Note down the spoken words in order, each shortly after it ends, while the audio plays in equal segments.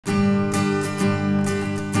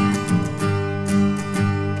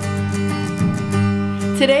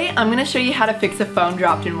Today I'm going to show you how to fix a phone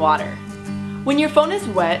dropped in water. When your phone is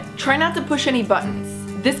wet, try not to push any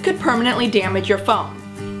buttons. This could permanently damage your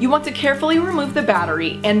phone. You want to carefully remove the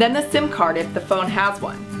battery and then the SIM card if the phone has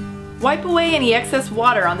one. Wipe away any excess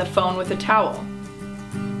water on the phone with a towel.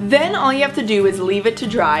 Then all you have to do is leave it to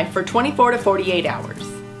dry for 24 to 48 hours.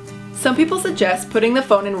 Some people suggest putting the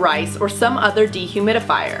phone in rice or some other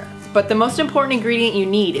dehumidifier, but the most important ingredient you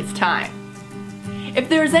need is time. If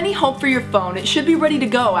there is any hope for your phone, it should be ready to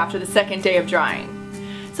go after the second day of drying.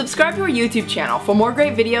 Subscribe to our YouTube channel for more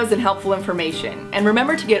great videos and helpful information, and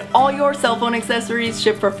remember to get all your cell phone accessories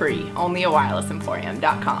shipped for free only at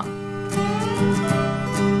wirelessemporium.com.